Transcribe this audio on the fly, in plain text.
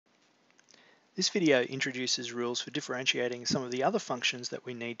This video introduces rules for differentiating some of the other functions that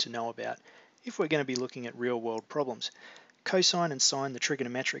we need to know about if we're going to be looking at real-world problems. Cosine and sine, the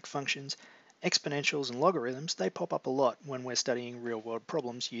trigonometric functions, exponentials and logarithms, they pop up a lot when we're studying real-world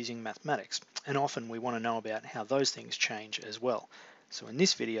problems using mathematics, and often we want to know about how those things change as well. So in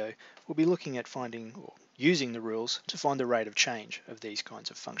this video, we'll be looking at finding or using the rules to find the rate of change of these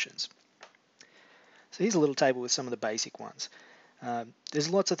kinds of functions. So here's a little table with some of the basic ones. There's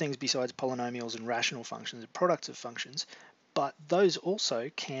lots of things besides polynomials and rational functions and products of functions, but those also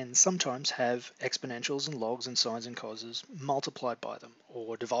can sometimes have exponentials and logs and sines and coses multiplied by them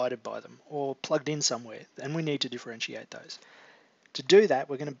or divided by them or plugged in somewhere, and we need to differentiate those. To do that,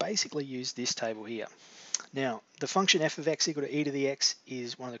 we're going to basically use this table here. Now, the function f of x equal to e to the x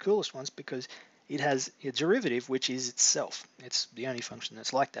is one of the coolest ones because it has a derivative which is itself. It's the only function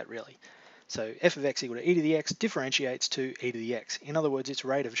that's like that, really. So f of x equal to e to the x differentiates to e to the x. In other words, its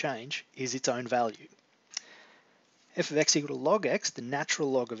rate of change is its own value. F of x equal to log x, the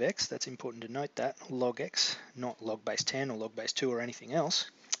natural log of x, that's important to note that, log x, not log base 10 or log base 2 or anything else,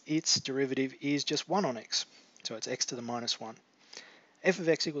 its derivative is just 1 on x, so it's x to the minus 1. F of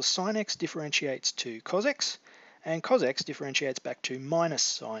x equals sine x differentiates to cos x, and cos x differentiates back to minus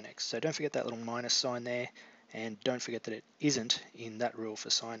sine x. So don't forget that little minus sign there, and don't forget that it isn't in that rule for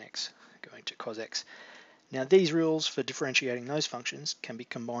sine x, going to cos x. Now these rules for differentiating those functions can be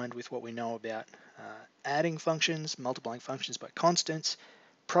combined with what we know about adding functions, multiplying functions by constants,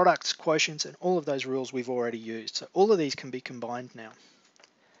 products, quotients, and all of those rules we've already used. So all of these can be combined now.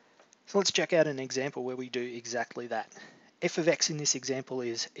 So let's check out an example where we do exactly that. F of x in this example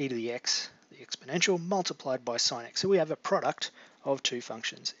is e to the x, the exponential, multiplied by sine x. So we have a product of two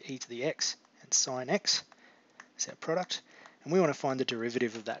functions, e to the x and sine x. That's our product, and we want to find the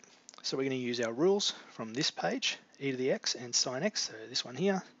derivative of that. So we're going to use our rules from this page, e to the x and sine x, so this one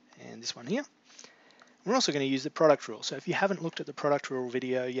here and this one here. We're also going to use the product rule. So if you haven't looked at the product rule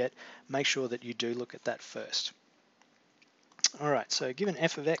video yet, make sure that you do look at that first. Alright, so given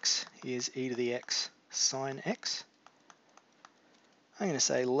f of x is e to the x sine x, I'm going to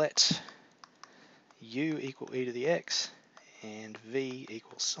say let u equal e to the x and v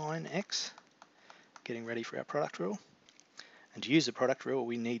equals sine x, getting ready for our product rule. And to use the product rule,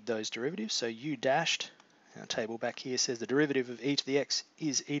 we need those derivatives. So u dashed, our table back here says the derivative of e to the x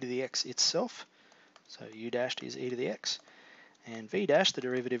is e to the x itself. So u dashed is e to the x. And v dashed, the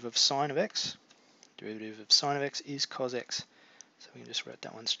derivative of sine of x. Derivative of sine of x is cos x. So we can just write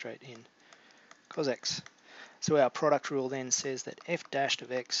that one straight in, cos x. So our product rule then says that f dashed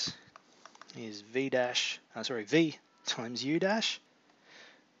of x is v times u dash,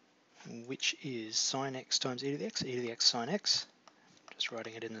 which is sine x times e to the x sine x, just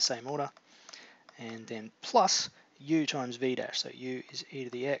writing it in the same order, and then plus u times v dash, so u is e to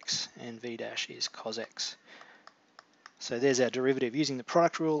the x and v dash is cos x. So there's our derivative using the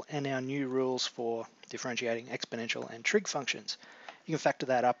product rule and our new rules for differentiating exponential and trig functions. You can factor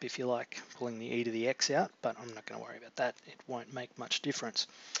that up if you like, pulling the e to the x out, but I'm not going to worry about that. It won't make much difference.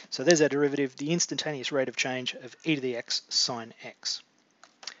 So there's our derivative, the instantaneous rate of change of e to the x sine x.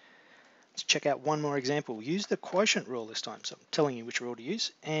 Let's check out one more example. Use the quotient rule this time. So I'm telling you which rule to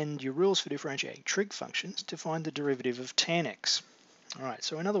use, and your rules for differentiating trig functions to find the derivative of tan x. Alright,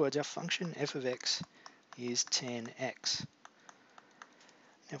 so in other words, our function f of x is tan x.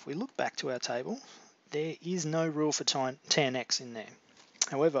 Now if we look back to our table, there is no rule for tan x in there.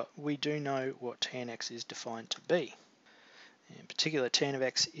 However, we do know what tan x is defined to be. In particular, tan of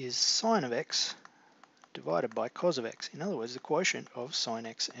x is sine of x divided by cos of x. In other words, the quotient of sine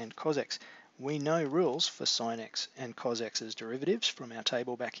x and cos x. We know rules for sine x and cos x's derivatives from our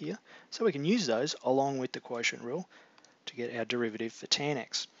table back here, so we can use those along with the quotient rule to get our derivative for tan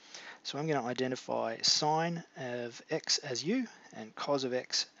x. So I'm going to identify sine of x as u and cos of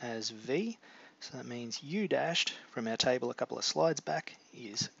x as v. So that means u dashed from our table a couple of slides back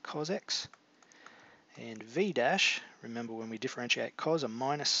is cos x. And v dash, remember when we differentiate cos, a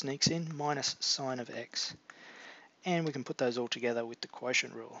minus sneaks in, minus sine of x. And we can put those all together with the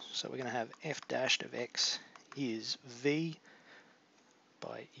quotient rule. So we're going to have f dashed of x is v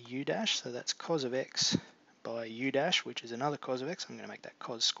by u dash, so that's cos of x by u dash, which is another cos of x. I'm going to make that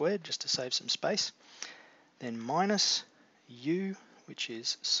cos squared just to save some space. Then minus u, which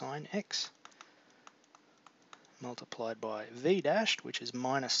is sine x, multiplied by v dashed, which is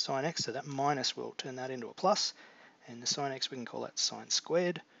minus sine x, so that minus will turn that into a plus, and the sine x we can call that sine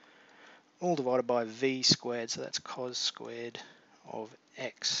squared, all divided by v squared, so that's cos squared of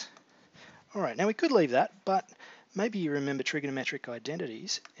x. Alright, now we could leave that, but maybe you remember trigonometric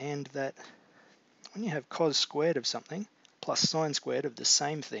identities, and that when you have cos squared of something plus sine squared of the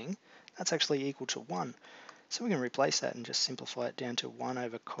same thing, that's actually equal to 1. So we can replace that and just simplify it down to 1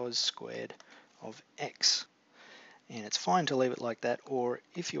 over cos squared of x. And it's fine to leave it like that, or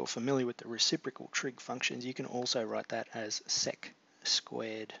if you're familiar with the reciprocal trig functions, you can also write that as sec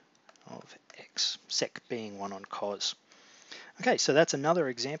squared of x, sec being 1 on cos. Okay, so that's another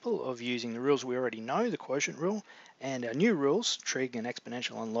example of using the rules we already know, the quotient rule, and our new rules, trig and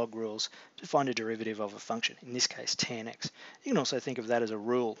exponential and log rules, to find a derivative of a function, in this case tan x. You can also think of that as a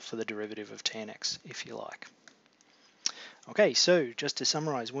rule for the derivative of tan x, if you like. Okay, so just to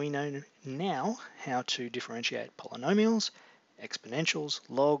summarize, we know now how to differentiate polynomials, exponentials,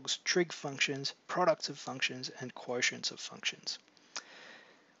 logs, trig functions, products of functions, and quotients of functions.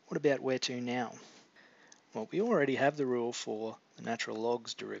 What about where to now? Well, we already have the rule for the natural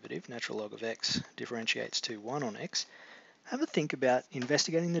log's derivative, natural log of x differentiates to 1 on x. Have a think about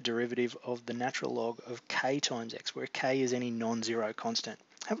investigating the derivative of the natural log of k times x, where k is any non-zero constant.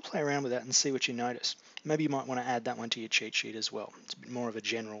 Have a play around with that and see what you notice. Maybe you might want to add that one to your cheat sheet as well. It's a bit more of a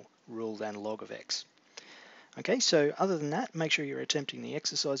general rule than log of x. Okay, so other than that, make sure you're attempting the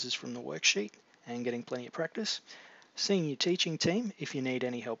exercises from the worksheet and getting plenty of practice. Seeing your teaching team if you need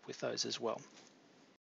any help with those as well.